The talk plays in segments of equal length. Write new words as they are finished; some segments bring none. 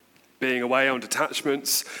being away on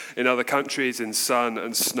detachments in other countries in sun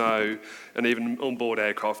and snow, and even on board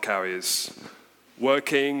aircraft carriers,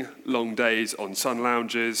 working long days on sun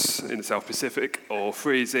lounges in the South Pacific, or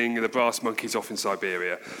freezing the brass monkeys off in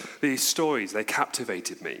Siberia. These stories, they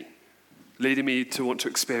captivated me, leading me to want to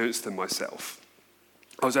experience them myself.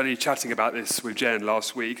 I was only chatting about this with Jen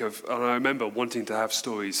last week, and I remember wanting to have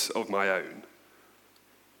stories of my own,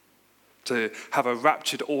 to have a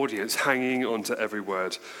raptured audience hanging onto every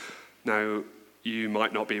word. Now, you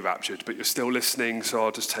might not be raptured, but you're still listening, so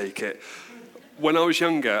I'll just take it. When I was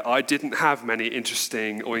younger, I didn't have many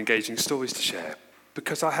interesting or engaging stories to share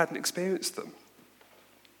because I hadn't experienced them.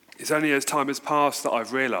 It's only as time has passed that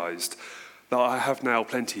I've realised that I have now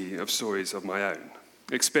plenty of stories of my own.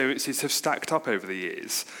 Experiences have stacked up over the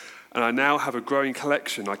years, and I now have a growing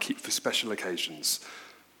collection I keep for special occasions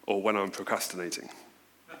or when I'm procrastinating.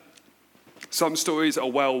 Some stories are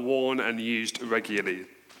well worn and used regularly.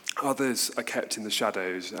 Others are kept in the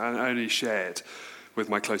shadows and only shared with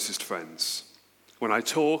my closest friends. When I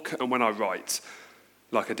talk and when I write,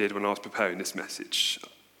 like I did when I was preparing this message,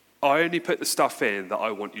 I only put the stuff in that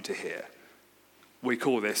I want you to hear. We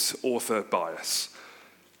call this author bias.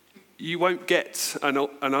 You won't get an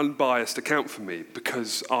unbiased account from me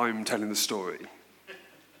because I'm telling the story.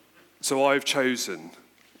 So I've chosen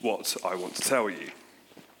what I want to tell you.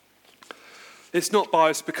 It's not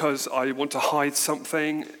biased because I want to hide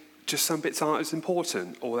something, just some bits aren't as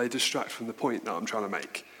important or they distract from the point that I'm trying to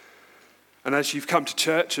make. And as you've come to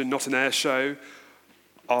church and not an air show,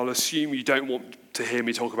 I'll assume you don't want to hear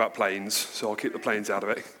me talk about planes, so I'll keep the planes out of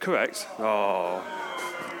it. Correct? Oh.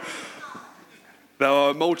 There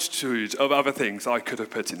are a multitude of other things I could have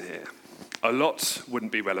put in here. A lot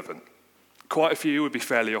wouldn't be relevant. Quite a few would be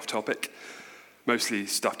fairly off topic, mostly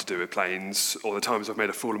stuff to do with planes, or the times I've made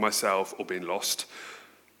a fool of myself or been lost.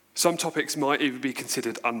 Some topics might even be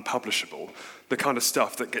considered unpublishable, the kind of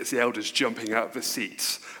stuff that gets the elders jumping out of their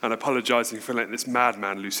seats and apologising for letting this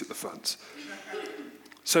madman loose at the front.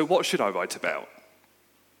 So what should I write about?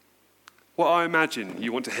 What I imagine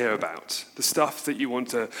you want to hear about, the stuff that you want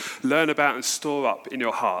to learn about and store up in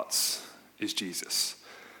your hearts, is Jesus.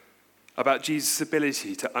 About Jesus'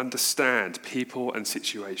 ability to understand people and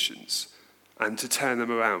situations and to turn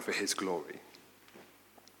them around for his glory.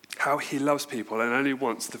 How he loves people and only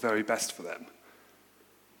wants the very best for them.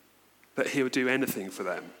 That he will do anything for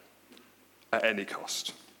them at any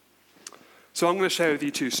cost. So I'm going to share with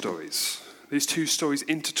you two stories. These two stories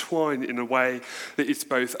intertwine in a way that is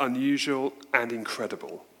both unusual and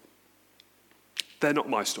incredible. They're not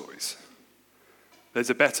my stories. There's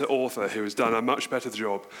a better author who has done a much better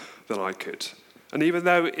job than I could. And even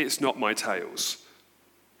though it's not my tales,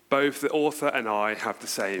 both the author and I have the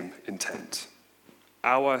same intent.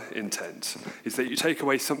 Our intent is that you take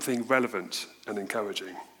away something relevant and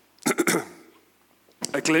encouraging.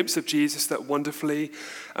 A glimpse of Jesus that wonderfully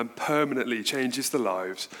and permanently changes the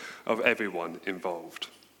lives of everyone involved.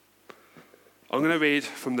 I'm going to read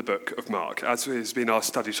from the book of Mark, as has been our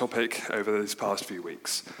study topic over these past few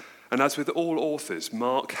weeks. And as with all authors,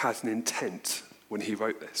 Mark has an intent when he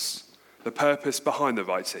wrote this. The purpose behind the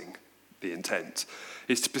writing, the intent,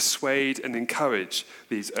 is to persuade and encourage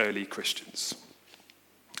these early Christians.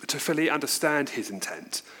 To fully understand his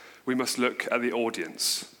intent, we must look at the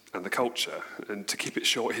audience and the culture. And to keep it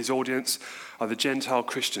short, his audience are the Gentile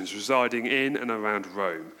Christians residing in and around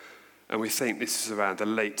Rome. And we think this is around the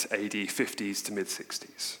late AD 50s to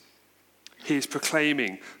mid-60s. He is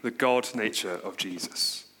proclaiming the God nature of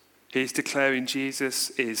Jesus. He is declaring Jesus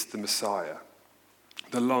is the Messiah,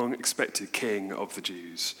 the long-expected King of the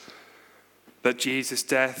Jews. That Jesus'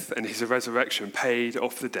 death and his resurrection paid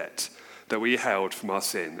off the debt that we held from our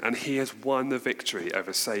sin. And he has won the victory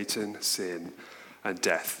over Satan, sin, and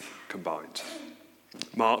death combined.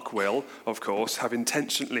 Mark will, of course, have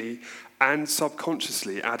intentionally and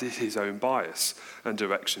subconsciously added his own bias and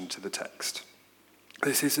direction to the text.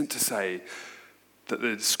 This isn't to say that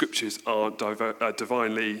the scriptures aren't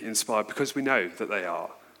divinely inspired, because we know that they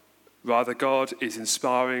are. Rather, God is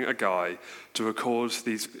inspiring a guy to record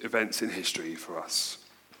these events in history for us.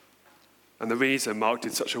 And the reason Mark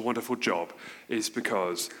did such a wonderful job is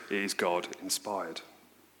because it is God-inspired.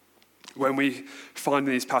 When we find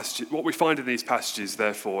in these passages, what we find in these passages,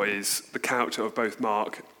 therefore, is the character of both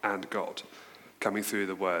Mark and God coming through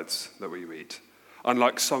the words that we read.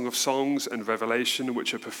 Unlike Song of Songs and Revelation,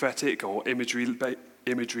 which are prophetic or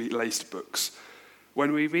imagery-laced books,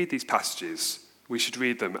 when we read these passages, we should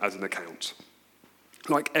read them as an account.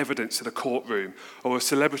 Like evidence in a courtroom or a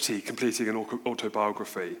celebrity completing an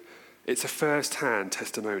autobiography, it's a first-hand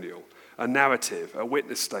testimonial, a narrative, a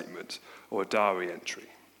witness statement, or a diary entry.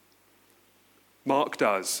 Mark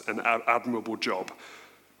does an admirable job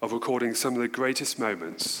of recording some of the greatest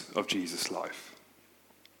moments of Jesus' life.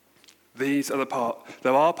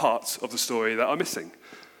 There are parts of the story that are missing,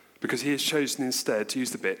 because he has chosen instead to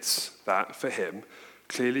use the bits that, for him,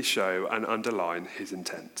 clearly show and underline his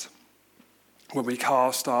intent. When we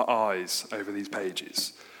cast our eyes over these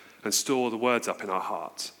pages and store the words up in our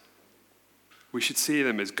heart, we should see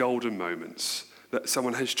them as golden moments that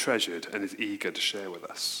someone has treasured and is eager to share with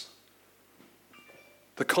us.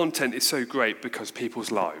 The content is so great because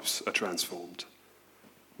people's lives are transformed.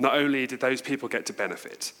 Not only did those people get to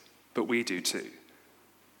benefit, but we do too.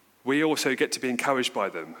 We also get to be encouraged by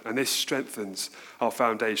them, and this strengthens our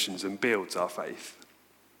foundations and builds our faith.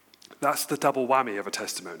 That's the double whammy of a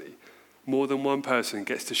testimony. More than one person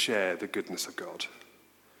gets to share the goodness of God.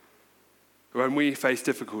 When we face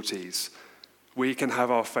difficulties, we can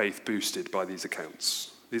have our faith boosted by these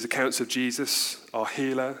accounts. These accounts of Jesus, our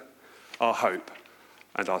healer, our hope,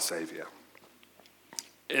 and our saviour.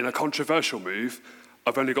 In a controversial move,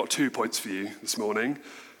 I've only got 2 points for you this morning.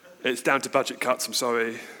 It's down to budget cuts, I'm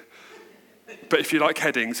sorry. But if you like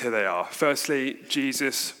headings, here they are. Firstly,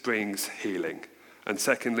 Jesus brings healing. And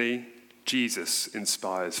secondly, Jesus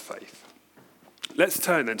inspires faith. Let's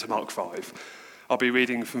turn then to Mark 5. I'll be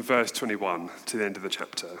reading from verse 21 to the end of the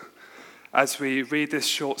chapter. As we read this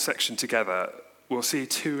short section together, we'll see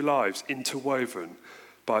two lives interwoven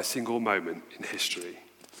by a single moment in history.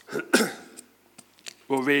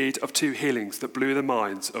 We'll read of two healings that blew the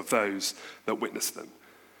minds of those that witnessed them.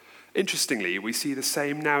 Interestingly, we see the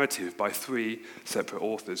same narrative by three separate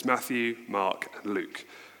authors, Matthew, Mark, and Luke.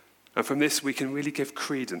 And from this, we can really give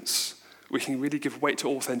credence. We can really give weight to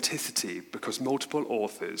authenticity because multiple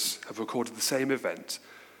authors have recorded the same event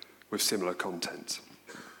with similar content.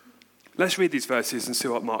 Let's read these verses and see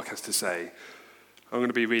what Mark has to say. I'm going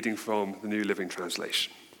to be reading from the New Living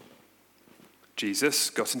Translation. Jesus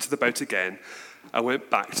got into the boat again and went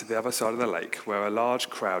back to the other side of the lake, where a large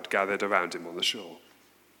crowd gathered around him on the shore.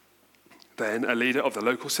 Then a leader of the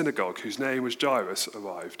local synagogue, whose name was Jairus,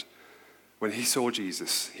 arrived. When he saw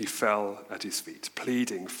Jesus, he fell at his feet,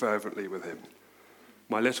 pleading fervently with him.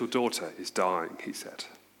 "My little daughter is dying," he said.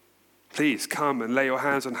 "Please come and lay your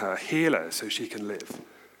hands on her, heal her so she can live."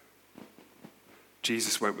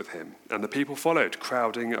 Jesus went with him, and the people followed,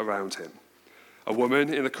 crowding around him. A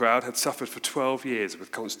woman in the crowd had suffered for 12 years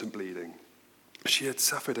with constant bleeding. She had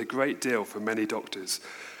suffered a great deal from many doctors,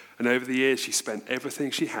 and over the years she spent everything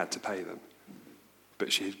she had to pay them.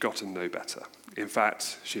 But she had gotten no better. In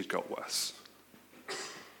fact, she had got worse.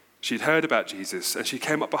 She'd heard about Jesus, and she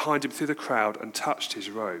came up behind him through the crowd and touched his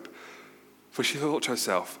robe. For she thought to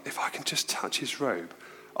herself, if I can just touch his robe,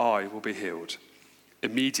 I will be healed.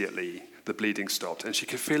 Immediately, the bleeding stopped, and she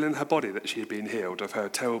could feel in her body that she had been healed of her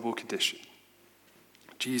terrible condition.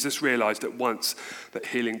 Jesus realized at once that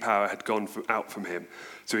healing power had gone out from him,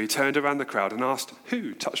 so he turned around the crowd and asked,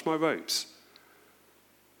 "Who touched my robes?"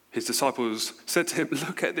 His disciples said to him,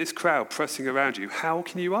 "Look at this crowd pressing around you. How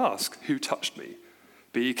can you ask, 'Who touched me?'"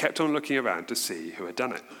 But he kept on looking around to see who had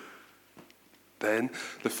done it. Then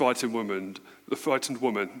the frightened woman,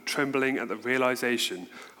 trembling at the realization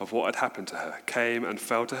of what had happened to her, came and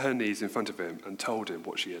fell to her knees in front of him and told him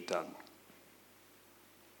what she had done.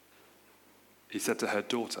 He said to her,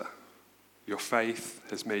 "Daughter, your faith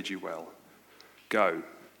has made you well. Go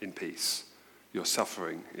in peace. Your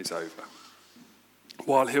suffering is over."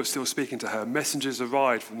 While he was still speaking to her, messengers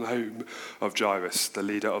arrived from the home of Jairus, the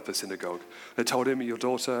leader of the synagogue. They told him, "Your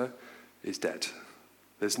daughter is dead.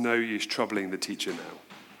 There's no use troubling the teacher now."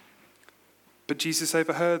 But Jesus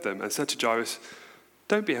overheard them and said to Jairus,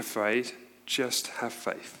 "Don't be afraid, just have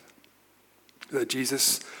faith." Then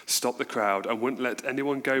Jesus stopped the crowd and wouldn't let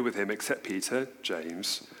anyone go with him except Peter,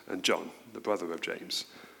 James, and John, the brother of James.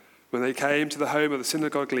 When they came to the home of the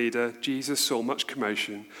synagogue leader, Jesus saw much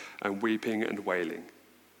commotion and weeping and wailing.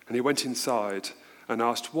 And he went inside and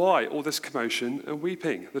asked, "Why all this commotion and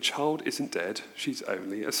weeping? The child isn't dead, she's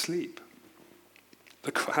only asleep."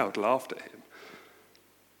 The crowd laughed at him.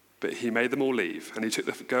 But he made them all leave, and he took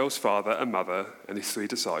the girl's father and mother and his 3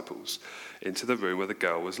 disciples into the room where the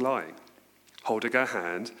girl was lying. Holding her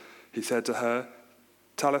hand, he said to her,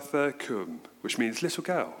 "Talitha cum," which means, "Little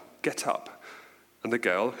girl, get up." And the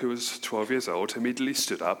girl, who was 12 years old, immediately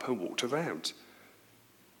stood up and walked around.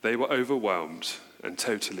 They were overwhelmed and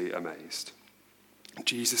totally amazed.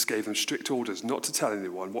 Jesus gave them strict orders not to tell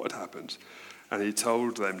anyone what had happened, and he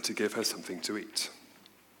told them to give her something to eat.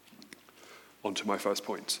 On to my first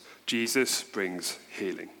point. Jesus brings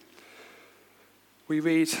healing. We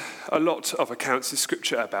read a lot of accounts in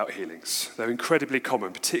Scripture about healings. They're incredibly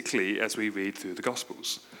common, particularly as we read through the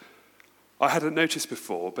Gospels. I hadn't noticed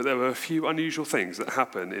before, but there were a few unusual things that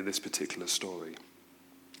happen in this particular story.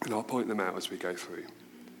 And I'll point them out as we go through.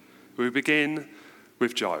 We begin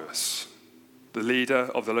with Jairus, the leader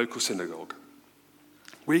of the local synagogue.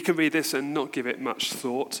 We can read this and not give it much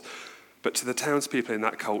thought, but to the townspeople in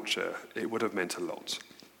that culture, it would have meant a lot.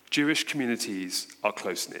 Jewish communities are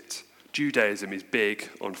close-knit. Judaism is big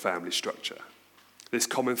on family structure. This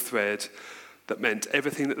common thread that meant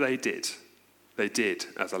everything that they did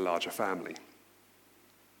as a larger family.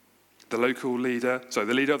 The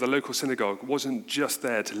leader of the local synagogue wasn't just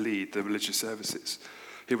there to lead the religious services.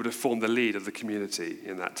 He would have formed the lead of the community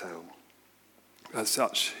in that town. As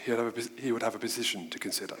such, he would have a position to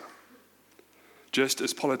consider. Just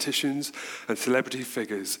as politicians and celebrity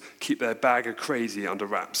figures keep their bag of crazy under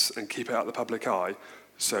wraps and keep it out of the public eye,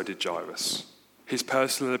 so did Jairus. His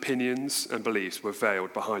personal opinions and beliefs were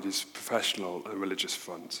veiled behind his professional and religious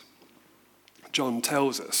front. John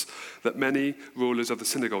tells us that many rulers of the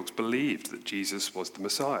synagogues believed that Jesus was the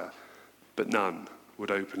Messiah, but none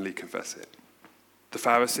would openly confess it. The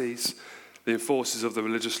Pharisees, the enforcers of the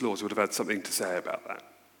religious laws, would have had something to say about that.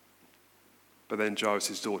 But then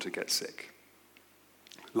Jairus' daughter gets sick.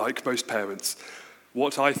 Like most parents,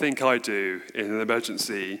 what I think I do in an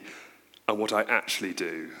emergency and what I actually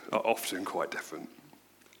do are often quite different.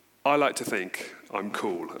 I like to think I'm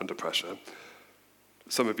cool under pressure.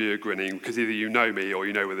 Some of you are grinning because either you know me or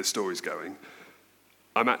you know where the story's going.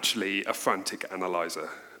 I'm actually a frantic analyzer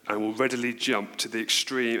and will readily jump to the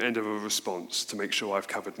extreme end of a response to make sure I've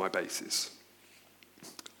covered my bases.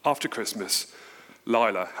 After Christmas,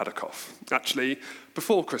 Lila had a cough. Actually,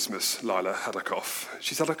 before Christmas, Lila had a cough.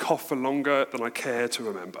 She's had a cough for longer than I care to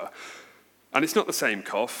remember. And it's not the same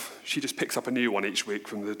cough. She just picks up a new one each week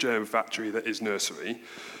from the germ factory that is nursery.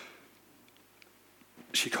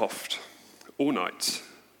 She coughed all night,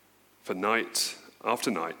 for night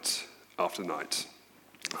after night after night.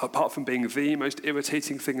 Apart from being the most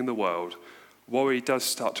irritating thing in the world, worry does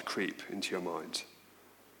start to creep into your mind.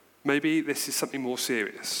 Maybe this is something more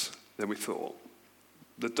serious than we thought.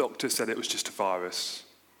 The doctor said it was just a virus.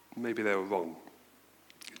 Maybe they were wrong.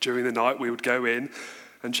 During the night, we would go in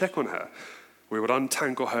and check on her. We would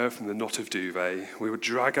untangle her from the knot of duvet. We would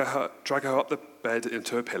drag her up the bed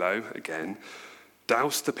into a pillow again,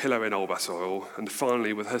 douse the pillow in Olbas oil, and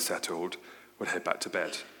finally, with her settled, would head back to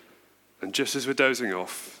bed. And just as we're dozing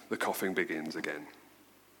off, the coughing begins again.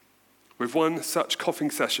 With one such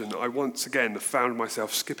coughing session, I once again found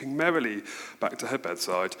myself skipping merrily back to her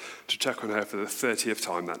bedside to check on her for the 30th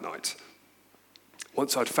time that night.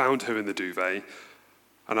 Once I'd found her in the duvet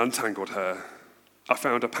and untangled her, I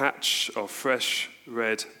found a patch of fresh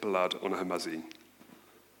red blood on her muzzy.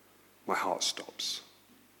 My heart stops.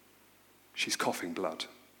 She's coughing blood.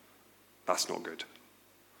 That's not good.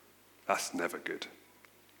 That's never good.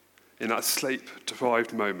 In that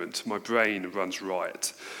sleep-deprived moment, my brain runs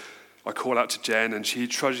riot. I call out to Jen, and she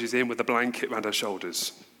trudges in with a blanket round her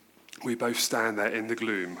shoulders. We both stand there in the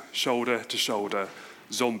gloom, shoulder to shoulder,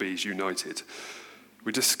 zombies united.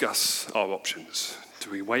 We discuss our options. Do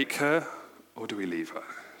we wake her, or do we leave her?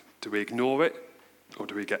 Do we ignore it, or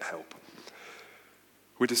do we get help?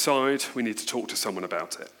 We decide we need to talk to someone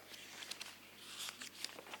about it.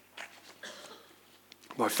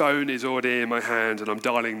 My phone is already in my hand, and I'm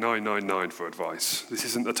dialing 999 for advice. This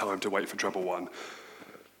isn't the time to wait for trouble one.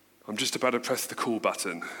 I'm just about to press the call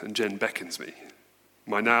button, and Jen beckons me.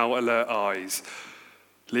 My now alert eyes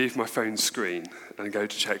leave my phone screen and go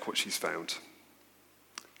to check what she's found.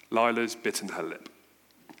 Lila's bitten her lip.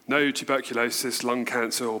 No tuberculosis, lung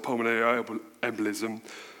cancer, or pulmonary embolism,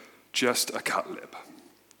 just a cut lip.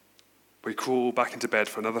 We crawl back into bed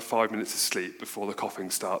for another 5 minutes of sleep before the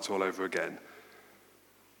coughing starts all over again.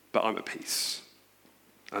 But I'm at peace.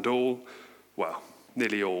 And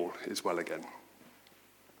nearly all is well again.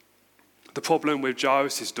 The problem with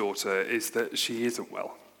Jairus' daughter is that she isn't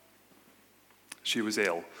well. She was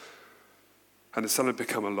ill, and the son had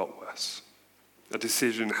become a lot worse. A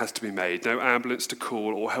decision has to be made, no ambulance to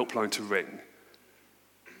call or helpline to ring.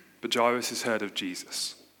 But Jairus has heard of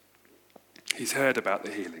Jesus. He's heard about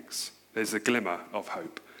the healings. There's a glimmer of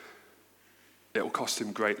hope. It will cost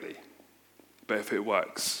him greatly, but if it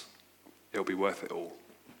works, it'll be worth it all.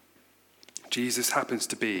 Jesus happens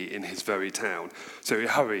to be in his very town, so he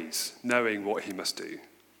hurries, knowing what he must do.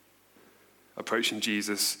 Approaching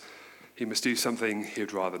Jesus, he must do something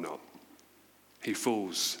he'd rather not. He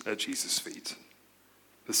falls at Jesus' feet.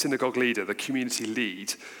 The synagogue leader, the community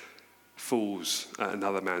lead, falls at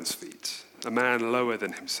another man's feet, a man lower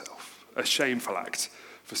than himself, a shameful act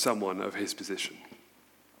for someone of his position.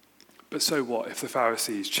 But so what if the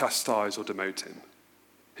Pharisees chastise or demote him?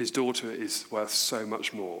 His daughter is worth so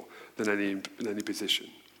much more than any position.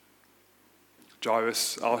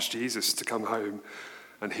 Jairus asked Jesus to come home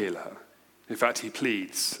and heal her. In fact, he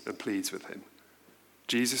pleads and pleads with him.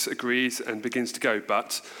 Jesus agrees and begins to go,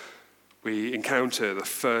 but we encounter the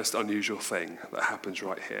first unusual thing that happens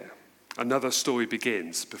right here. Another story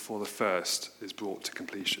begins before the first is brought to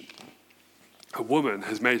completion. A woman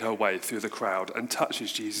has made her way through the crowd and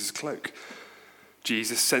touches Jesus' cloak.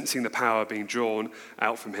 Jesus, sensing the power being drawn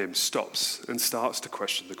out from him, stops and starts to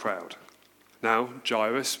question the crowd. Now,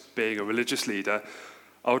 Jairus, being a religious leader,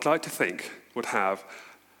 I would like to think would have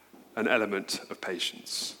an element of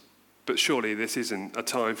patience. But surely this isn't a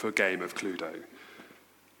time for a game of Cluedo.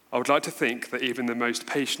 I would like to think that even the most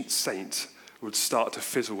patient saint would start to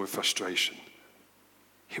fizzle with frustration.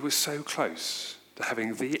 He was so close to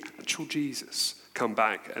having the actual Jesus come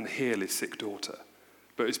back and heal his sick daughter,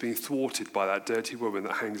 but it's been thwarted by that dirty woman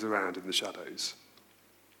that hangs around in the shadows.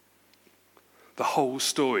 The whole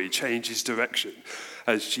story changes direction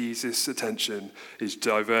as Jesus' attention is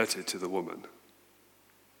diverted to the woman.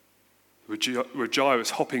 With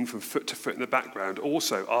Jairus hopping from foot to foot in the background,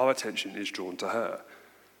 also our attention is drawn to her.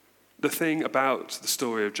 The thing about the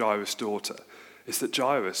story of Jairus' daughter is that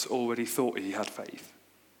Jairus already thought he had faith.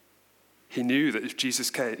 He knew that if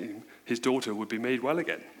Jesus came, his daughter would be made well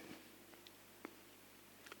again.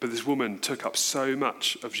 But this woman took up so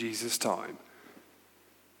much of Jesus' time,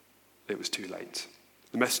 it was too late.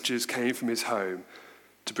 The messengers came from his home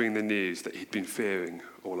to bring the news that he'd been fearing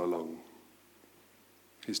all along.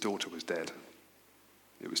 His daughter was dead.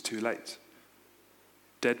 It was too late.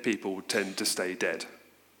 Dead people tend to stay dead.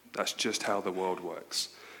 That's just how the world works.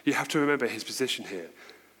 You have to remember his position here.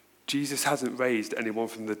 Jesus hasn't raised anyone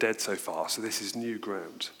from the dead so far, so this is new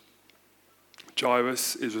ground.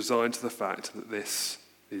 Jairus is resigned to the fact that this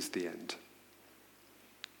is the end.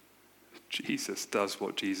 Jesus does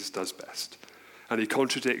what Jesus does best, and he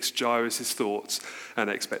contradicts Jairus' thoughts and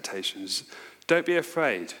expectations. Don't be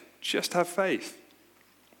afraid, just have faith.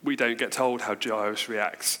 We don't get told how Jairus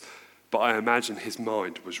reacts, but I imagine his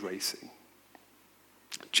mind was racing.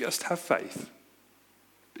 Just have faith.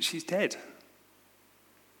 But she's dead.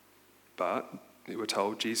 But, we were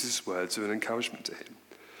told, Jesus' words are an encouragement to him.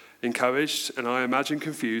 Encouraged, and I imagine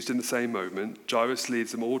confused in the same moment, Jairus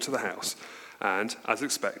leads them all to the house, and, as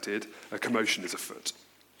expected, a commotion is afoot.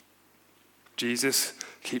 Jesus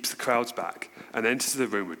keeps the crowds back and enters the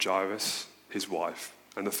room with Jairus, his wife,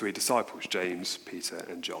 and the 3 disciples, James, Peter,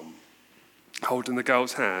 and John. Holding the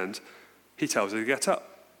girl's hand, he tells her to get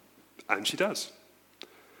up, and she does.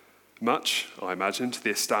 Much, I imagine, to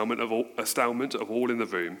the astoundment of all in the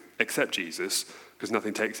room, except Jesus, because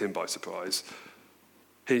nothing takes him by surprise.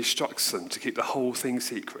 He instructs them to keep the whole thing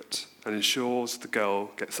secret and ensures the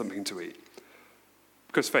girl gets something to eat.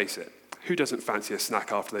 Because face it, who doesn't fancy a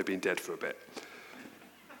snack after they've been dead for a bit?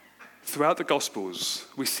 Throughout the Gospels,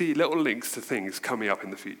 we see little links to things coming up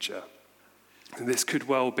in the future. And this could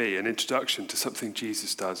well be an introduction to something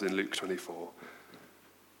Jesus does in Luke 24.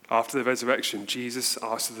 After the resurrection, Jesus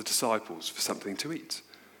asks the disciples for something to eat,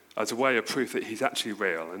 as a way of proof that he's actually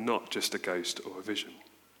real and not just a ghost or a vision.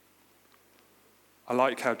 I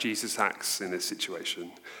like how Jesus acts in this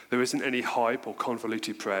situation. There isn't any hype or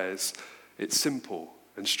convoluted prayers. It's simple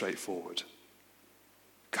and straightforward,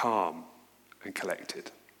 calm and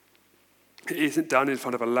collected. It isn't done in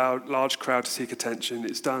front of a large crowd to seek attention.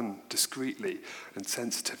 It's done discreetly and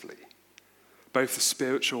sensitively. Both the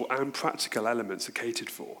spiritual and practical elements are catered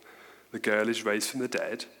for. The girl is raised from the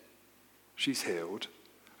dead, she's healed,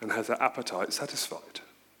 and has her appetite satisfied.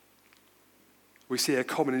 We see a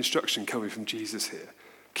common instruction coming from Jesus here.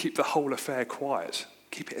 Keep the whole affair quiet.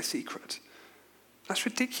 Keep it a secret. That's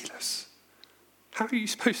ridiculous. How are you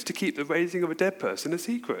supposed to keep the raising of a dead person a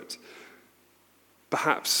secret?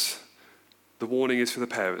 Perhaps the warning is for the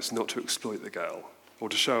parents not to exploit the girl or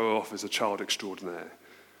to show her off as a child extraordinaire.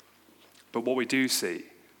 But what we do see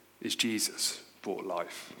is Jesus brought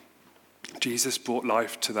life. Jesus brought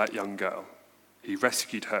life to that young girl. He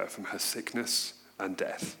rescued her from her sickness and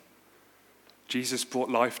death. Jesus brought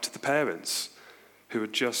life to the parents who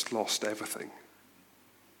had just lost everything.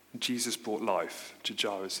 Jesus brought life to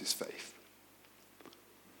Jairus' faith.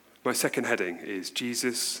 My second heading is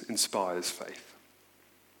Jesus inspires faith.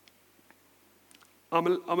 I'm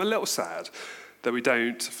a little sad that we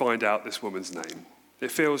don't find out this woman's name. It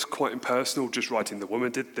feels quite impersonal just writing the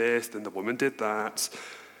woman did this, then the woman did that.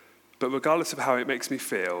 But regardless of how it makes me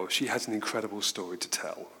feel, she has an incredible story to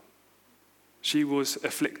tell. She was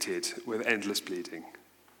afflicted with endless bleeding.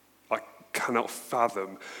 I cannot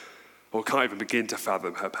fathom, or can't even begin to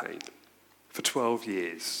fathom her pain. For 12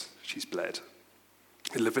 years, she's bled.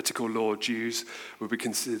 In Levitical law, Jews would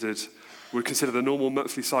consider the normal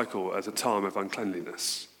monthly cycle as a time of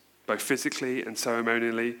uncleanliness. Both physically and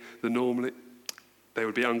ceremonially, they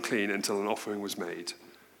would be unclean until an offering was made.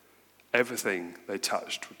 Everything they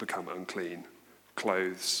touched would become unclean.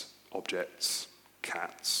 Clothes, objects,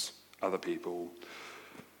 cats, other people.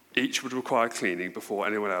 Each would require cleaning before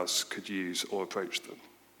anyone else could use or approach them.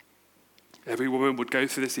 Every woman would go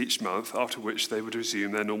through this each month, after which they would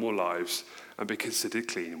resume their normal lives and be considered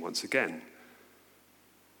clean once again.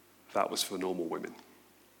 That was for normal women.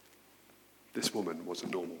 This woman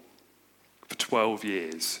wasn't normal. For 12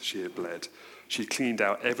 years, she had bled. She cleaned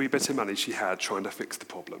out every bit of money she had trying to fix the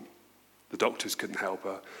problem. The doctors couldn't help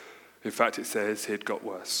her. In fact, it says it got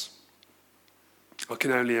worse. I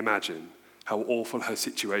can only imagine how awful her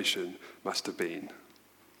situation must have been.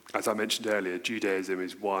 As I mentioned earlier, Judaism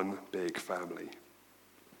is one big family.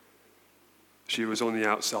 She was on the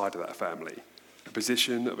outside of that family, a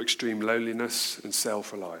position of extreme loneliness and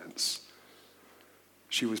self-reliance.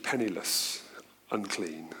 She was penniless,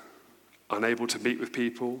 unclean, unable to meet with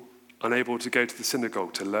people, unable to go to the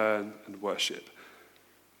synagogue to learn and worship,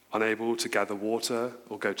 unable to gather water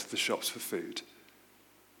or go to the shops for food,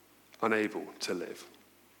 unable to live.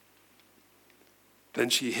 Then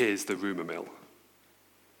she hears the rumor mill.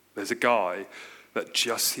 There's a guy that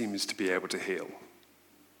just seems to be able to heal.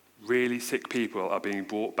 Really sick people are being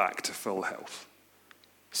brought back to full health.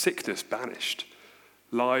 Sickness banished.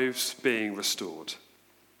 Lives being restored.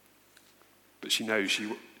 But she knows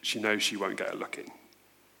she won't get a look in.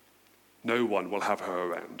 No one will have her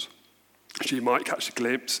around. She might catch a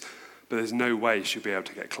glimpse, but there's no way she'll be able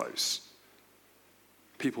to get close.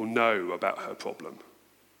 People know about her problem.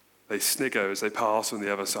 They snigger as they pass on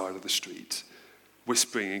the other side of the street,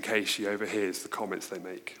 whispering in case she overhears the comments they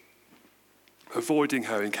make, avoiding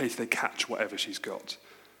her in case they catch whatever she's got.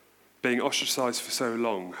 Being ostracized for so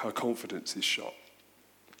long, her confidence is shot.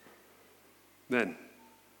 Then,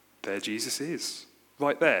 there Jesus is,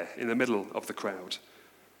 right there in the middle of the crowd.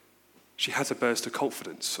 She has a burst of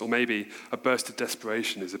confidence, or maybe a burst of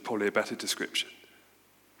desperation is probably a better description.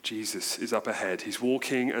 Jesus is up ahead. He's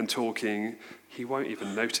walking and talking. He won't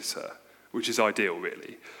even notice her, which is ideal,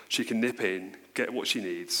 really. She can nip in, get what she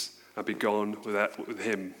needs, and be gone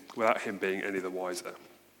without him being any the wiser.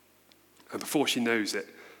 And before she knows it,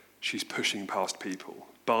 she's pushing past people,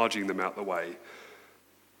 barging them out the way.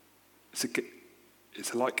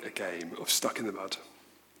 It's like a game of stuck in the mud.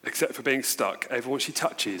 Except for being stuck, everyone she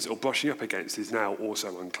touches or brushing up against is now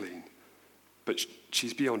also unclean. But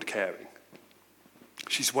she's beyond caring.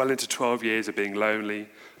 She's well into 12 years of being lonely,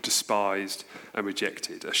 despised, and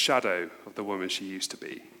rejected, a shadow of the woman she used to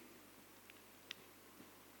be.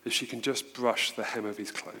 If she can just brush the hem of his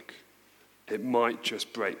cloak, it might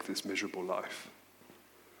just break this miserable life.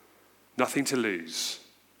 Nothing to lose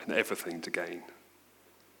and everything to gain.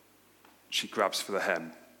 She grabs for the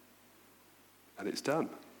hem, and it's done.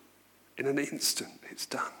 In an instant, it's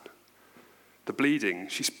done. The bleeding,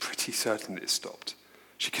 she's pretty certain it's stopped.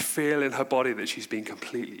 She could feel in her body that she's been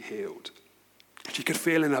completely healed. She could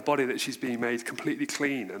feel in her body that she's being made completely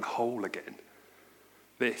clean and whole again.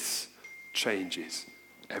 This changes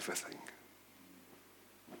everything.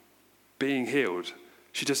 Being healed,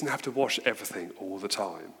 she doesn't have to wash everything all the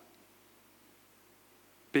time.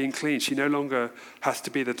 Being clean, she no longer has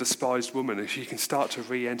to be the despised woman, and she can start to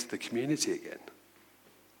re-enter the community again.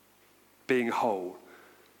 Being whole,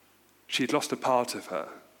 she'd lost a part of her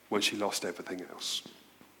when she lost everything else.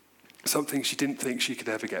 Something she didn't think she could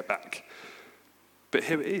ever get back. But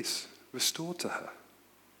here it is, restored to her.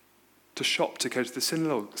 To shop, to go to the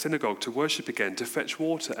synagogue, to worship again, to fetch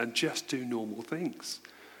water and just do normal things.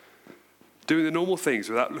 Doing the normal things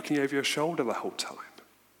without looking over your shoulder the whole time.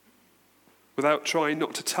 Without trying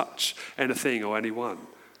not to touch anything or anyone.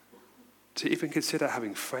 To even consider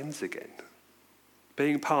having friends again.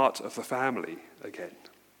 Being part of the family again.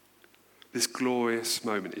 This glorious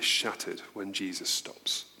moment is shattered when Jesus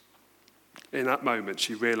stops. In that moment,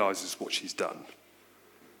 she realizes what she's done.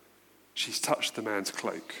 She's touched the man's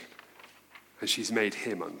cloak, and she's made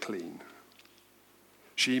him unclean.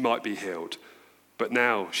 She might be healed, but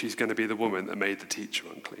now she's going to be the woman that made the teacher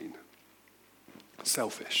unclean.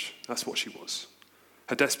 Selfish, that's what she was.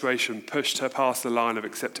 Her desperation pushed her past the line of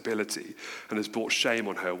acceptability and has brought shame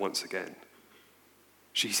on her once again.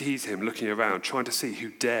 She sees him looking around, trying to see who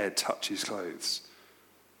dared touch his clothes,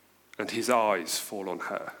 and his eyes fall on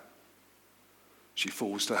her. She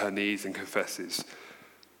falls to her knees and confesses.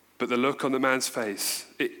 But the look on the man's face,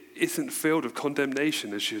 it isn't filled with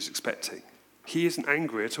condemnation as she was expecting. He isn't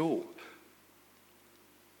angry at all.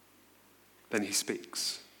 Then he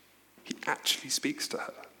speaks. He actually speaks to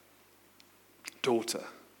her. Daughter,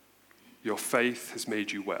 your faith has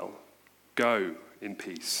made you well. Go in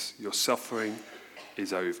peace. Your suffering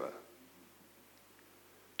is over.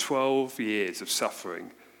 12 years of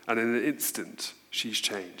suffering, and in an instant, she's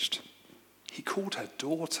changed. He called her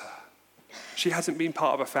daughter. She hasn't been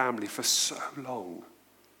part of a family for so long.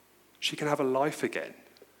 She can have a life again,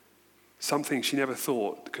 something she never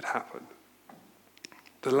thought could happen.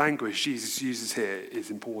 The language Jesus uses here is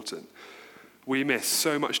important. We miss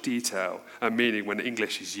so much detail and meaning when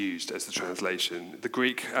English is used as the translation. The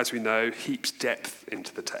Greek, as we know, heaps depth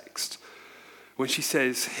into the text. When she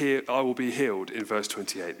says, "Here I will be healed," in verse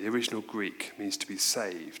 28, the original Greek means to be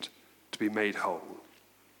saved, to be made whole.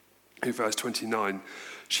 In verse 29,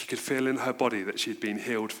 she could feel in her body that she had been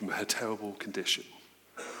healed from her terrible condition,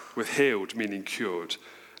 with healed meaning cured,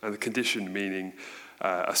 and the condition meaning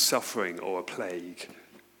a suffering or a plague.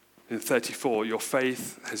 In 34, your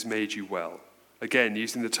faith has made you well. Again,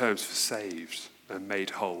 using the terms for saved and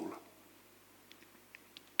made whole.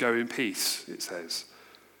 Go in peace, it says.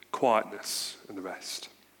 Quietness and the rest.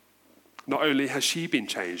 Not only has she been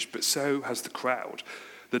changed, but so has the crowd.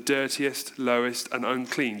 The dirtiest, lowest, and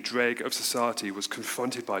unclean dreg of society was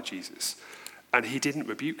confronted by Jesus, and he didn't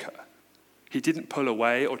rebuke her. He didn't pull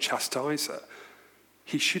away or chastise her.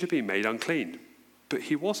 He should have been made unclean, but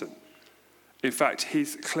he wasn't. In fact,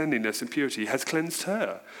 his cleanliness and purity has cleansed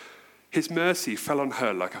her. His mercy fell on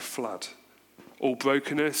her like a flood. All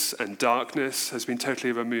brokenness and darkness has been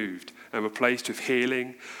totally removed and replaced with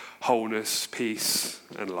healing, wholeness, peace,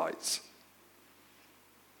 and light.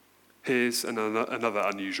 Here's another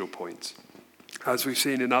unusual point. As we've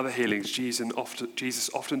seen in other healings, Jesus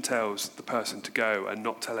often tells the person to go and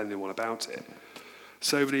not tell anyone about it.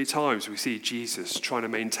 So many times we see Jesus trying to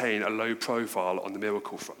maintain a low profile on the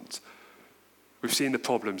miracle front. We've seen the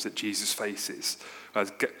problems that Jesus faces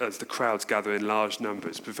as the crowds gather in large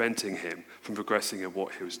numbers, preventing him from progressing in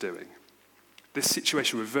what he was doing. This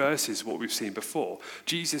situation reverses what we've seen before.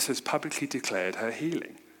 Jesus has publicly declared her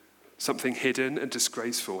healing. Something hidden and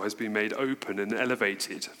disgraceful has been made open and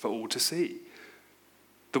elevated for all to see.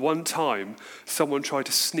 The one time someone tried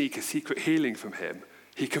to sneak a secret healing from him,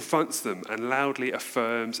 he confronts them and loudly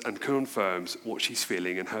affirms and confirms what she's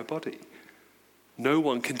feeling in her body. No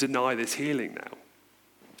one can deny this healing now.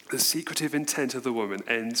 The secretive intent of the woman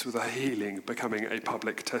ends with her healing becoming a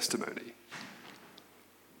public testimony.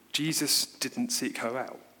 Jesus didn't seek her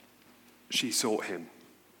out. She sought him.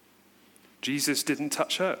 Jesus didn't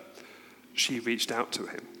touch her. She reached out to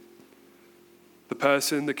him. The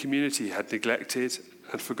person the community had neglected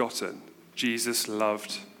and forgotten, Jesus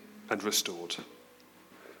loved and restored.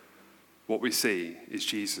 What we see is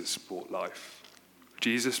Jesus brought life.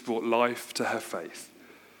 Jesus brought life to her faith.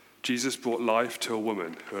 Jesus brought life to a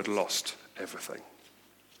woman who had lost everything.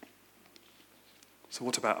 So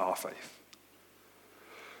what about our faith?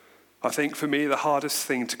 I think for me the hardest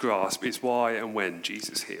thing to grasp is why and when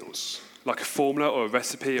Jesus heals. Like a formula or a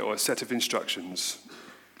recipe or a set of instructions.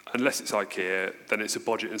 Unless it's IKEA, then it's a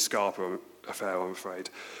Bodgett and Scarpa affair, I'm afraid.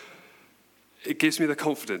 It gives me the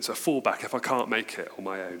confidence, a fallback if I can't make it on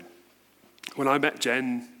my own. When I met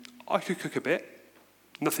Jen, I could cook a bit.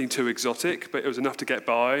 Nothing too exotic, but it was enough to get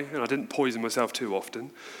by, and I didn't poison myself too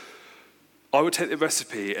often. I would take the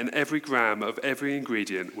recipe, and every gram of every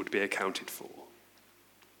ingredient would be accounted for.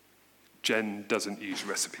 Jen doesn't use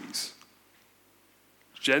recipes.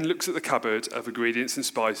 Jen looks at the cupboard of ingredients and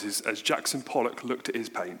spices as Jackson Pollock looked at his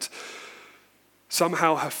paint.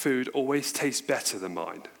 Somehow her food always tastes better than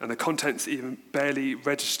mine, and the contents even barely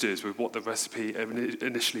registers with what the recipe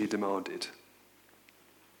initially demanded.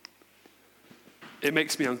 It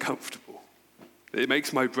makes me uncomfortable. It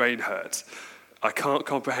makes my brain hurt. I can't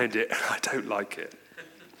comprehend it, and I don't like it.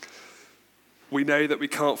 We know that we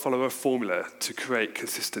can't follow a formula to create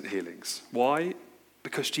consistent healings. Why?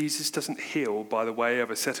 Because Jesus doesn't heal by the way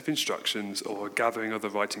of a set of instructions or a gathering of the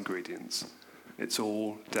right ingredients. It's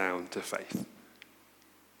all down to faith.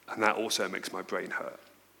 And that also makes my brain hurt.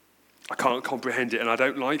 I can't comprehend it, and I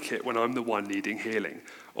don't like it when I'm the one needing healing,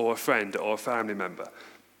 or a friend or a family member.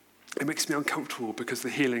 It makes me uncomfortable because the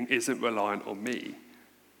healing isn't reliant on me.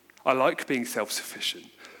 I like being self-sufficient,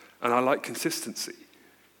 and I like consistency.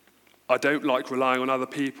 I don't like relying on other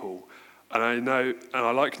people, and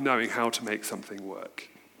I like knowing how to make something work.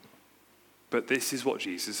 But this is what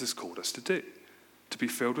Jesus has called us to do, to be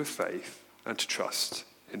filled with faith and to trust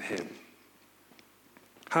in him.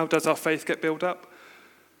 How does our faith get built up?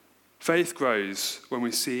 Faith grows when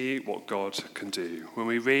we see what God can do, when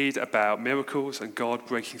we read about miracles and God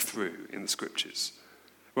breaking through in the scriptures,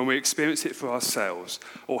 when we experience it for ourselves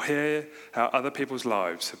or hear how other people's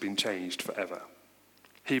lives have been changed forever.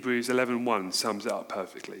 Hebrews 11:1 sums it up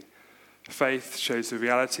perfectly. Faith shows the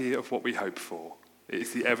reality of what we hope for. It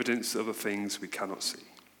is the evidence of the things we cannot see.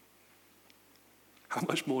 How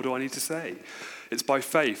much more do I need to say? It's by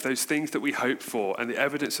faith, those things that we hope for and the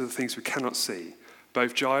evidence of the things we cannot see.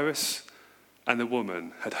 Both Jairus and the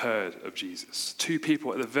woman had heard of Jesus. Two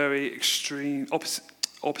people at the very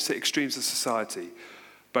opposite extremes of society,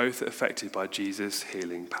 both affected by Jesus'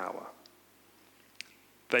 healing power.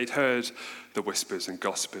 They'd heard the whispers and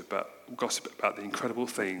gossip about the incredible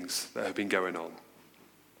things that had been going on.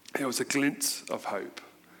 It was a glint of hope,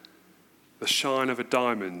 the shine of a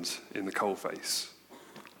diamond in the coalface.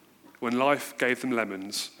 When life gave them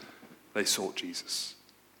lemons, they sought Jesus.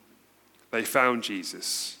 They found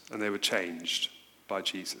Jesus, and they were changed by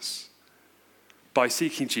Jesus. By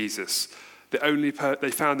seeking Jesus,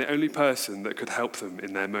 they found the only person that could help them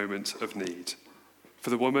in their moment of need. For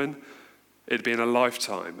the woman, it had been a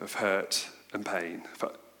lifetime of hurt and pain.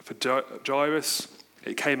 For Jairus,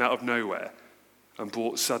 it came out of nowhere and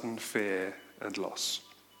brought sudden fear and loss.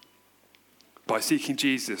 By seeking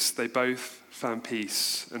Jesus, they both found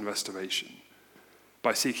peace and restoration.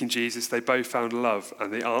 By seeking Jesus, they both found love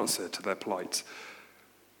and the answer to their plight.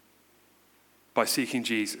 By seeking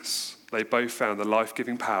Jesus, they both found the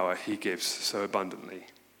life-giving power he gives so abundantly.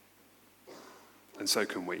 And so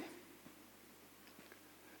can we.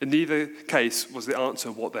 In neither case was the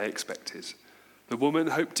answer what they expected. The woman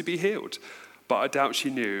hoped to be healed, but I doubt she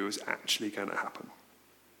knew it was actually going to happen.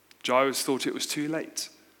 Jairus thought it was too late.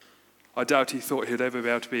 I doubt he thought he'd ever be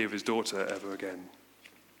able to be with his daughter ever again.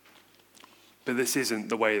 But this isn't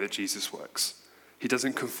the way that Jesus works. He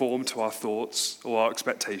doesn't conform to our thoughts or our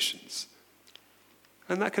expectations.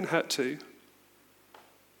 And that can hurt too.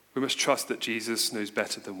 We must trust that Jesus knows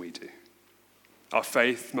better than we do. Our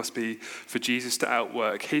faith must be for Jesus to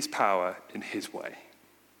outwork his power in his way.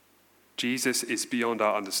 Jesus is beyond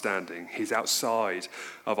our understanding. He's outside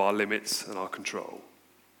of our limits and our control.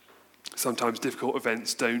 Sometimes difficult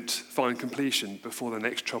events don't find completion before the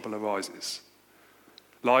next trouble arises.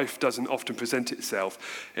 Life doesn't often present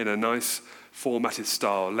itself in a nice formatted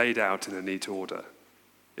style laid out in a neat order.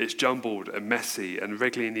 It's jumbled and messy and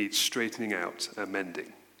regularly needs straightening out and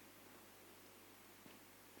mending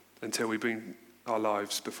until we bring our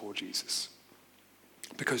lives before Jesus.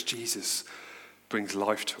 Because Jesus brings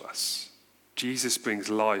life to us. Jesus brings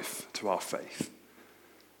life to our faith.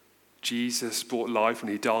 Jesus brought life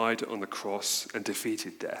when he died on the cross and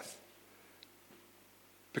defeated death.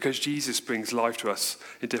 Because Jesus brings life to us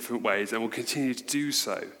in different ways and will continue to do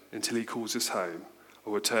so until he calls us home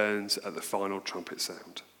or returns at the final trumpet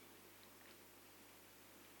sound.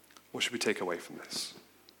 What should we take away from this?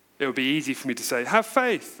 It would be easy for me to say, have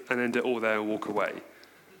faith, and end it all there and walk away.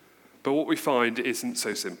 But what we find isn't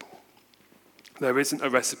so simple. There isn't a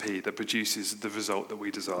recipe that produces the result that we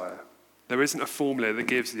desire. There isn't a formula that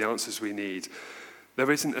gives the answers we need. There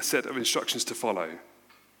isn't a set of instructions to follow.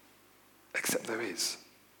 Except there is.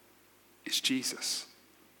 It's Jesus.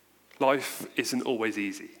 Life isn't always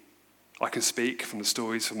easy. I can speak from the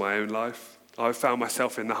stories of my own life. I've found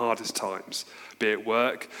myself in the hardest times, be it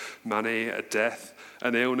work, money, a death,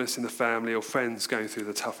 an illness in the family, or friends going through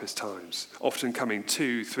the toughest times, often coming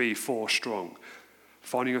 2, 3, 4 strong,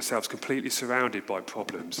 finding yourselves completely surrounded by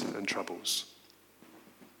problems and troubles.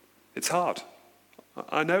 It's hard.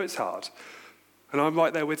 I know it's hard, and I'm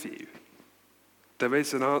right there with you. There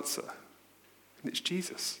is an answer, and it's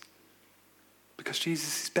Jesus. Because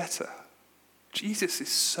Jesus is better. Jesus is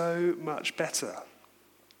so much better.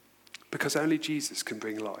 Because only Jesus can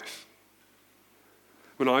bring life.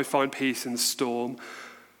 When I find peace in the storm,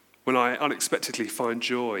 when I unexpectedly find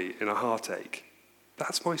joy in a heartache,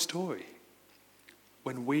 that's my story.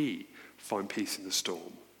 When we find peace in the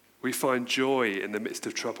storm, we find joy in the midst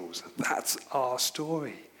of troubles. That's our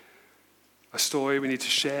story. A story we need to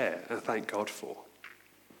share and thank God for.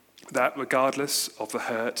 That regardless of the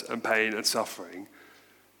hurt and pain and suffering,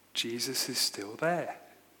 Jesus is still there.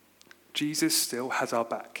 Jesus still has our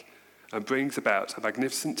back and brings about a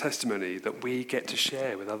magnificent testimony that we get to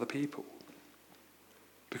share with other people.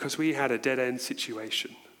 Because we had a dead-end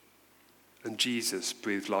situation, and Jesus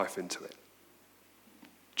breathed life into it.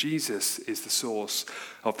 Jesus is the source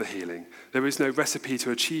of the healing. There is no recipe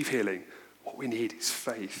to achieve healing. What we need is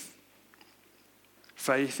faith.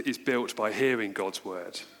 Faith is built by hearing God's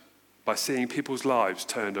word, by seeing people's lives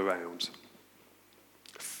turned around.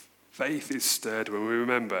 Faith is stirred when we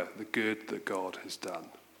remember the good that God has done.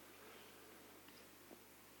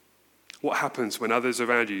 What happens when others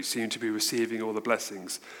around you seem to be receiving all the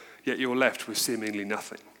blessings, yet you're left with seemingly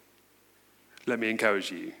nothing? Let me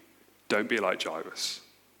encourage you, don't be like Jairus.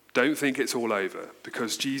 Don't think it's all over,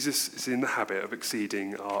 because Jesus is in the habit of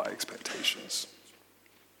exceeding our expectations.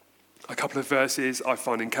 A couple of verses I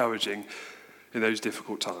find encouraging in those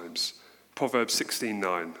difficult times. Proverbs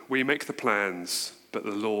 16:9, we make the plans, but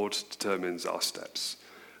the Lord determines our steps.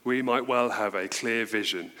 We might well have a clear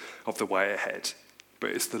vision of the way ahead, but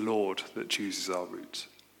it's the Lord that chooses our route.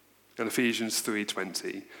 And Ephesians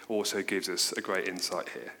 3:20 also gives us a great insight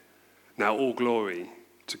here. Now all glory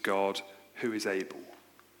to God who is able,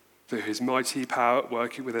 through his mighty power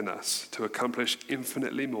working within us, to accomplish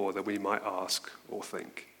infinitely more than we might ask or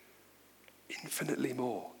think. Infinitely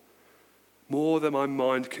more. More than my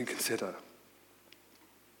mind can consider.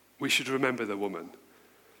 We should remember the woman,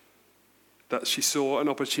 that she saw an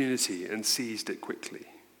opportunity and seized it quickly.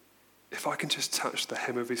 If I can just touch the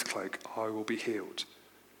hem of his cloak, I will be healed.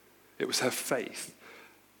 It was her faith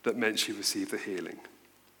that meant she received the healing.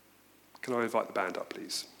 Can I invite the band up,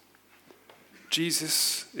 please?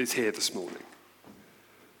 Jesus is here this morning.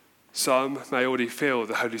 Some may already feel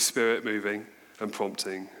the Holy Spirit moving and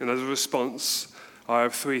prompting, and as a response, I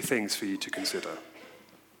have 3 things for you to consider.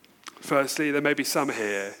 Firstly, there may be some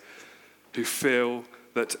here who feel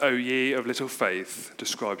that "O ye of little faith"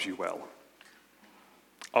 describes you well.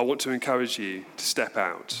 I want to encourage you to step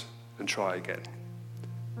out and try again.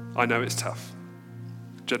 I know it's tough.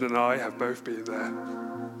 Jen and I have both been there.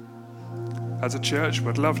 As a church,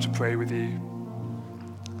 we'd love to pray with you.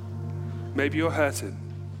 Maybe you're hurting,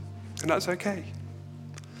 and that's okay.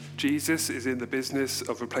 Jesus is in the business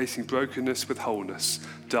of replacing brokenness with wholeness,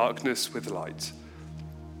 darkness with light.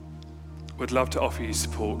 We'd love to offer you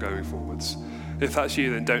support going forwards. If that's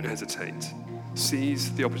you, then don't hesitate.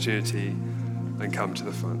 Seize the opportunity and come to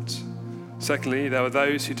the front. Secondly, there are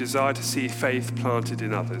those who desire to see faith planted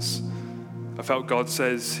in others. I felt God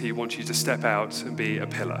says he wants you to step out and be a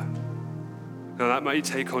pillar. Now that may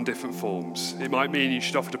take on different forms. It might mean you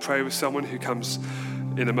should offer to pray with someone who comes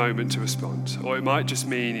in a moment to respond, or it might just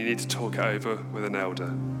mean you need to talk it over with an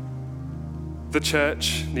elder. The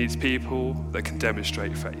church needs people that can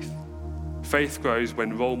demonstrate faith. Faith grows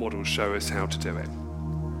when role models show us how to do it.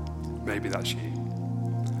 Maybe that's you.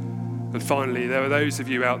 And finally, there are those of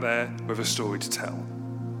you out there with a story to tell.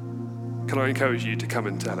 Can I encourage you to come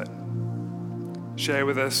and tell it? Share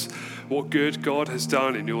with us what good God has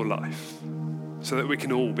done in your life so that we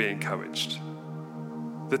can all be encouraged.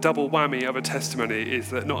 The double whammy of a testimony is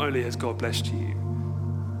that not only has God blessed you,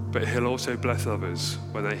 but he'll also bless others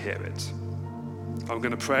when they hear it. I'm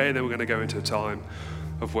going to pray and then we're going to go into a time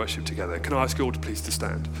of worship together. Can I ask you all to please to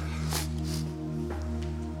stand?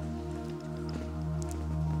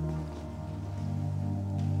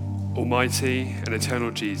 Almighty and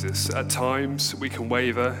eternal Jesus, at times we can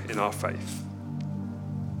waver in our faith.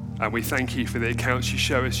 And we thank you for the accounts you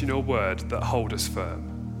show us in your word that hold us firm.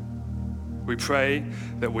 We pray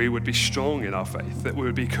that we would be strong in our faith, that we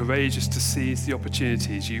would be courageous to seize the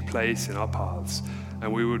opportunities you place in our paths,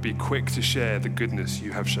 and we would be quick to share the goodness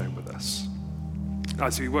you have shown with us.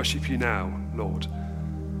 As we worship you now, Lord,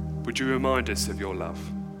 would you remind us of your love?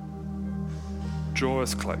 Draw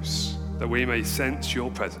us close, that we may sense your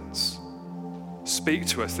presence. Speak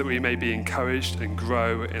to us that we may be encouraged and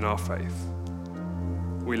grow in our faith.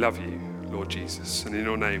 We love you, Lord Jesus, and in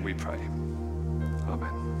your name we pray.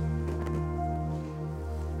 Amen.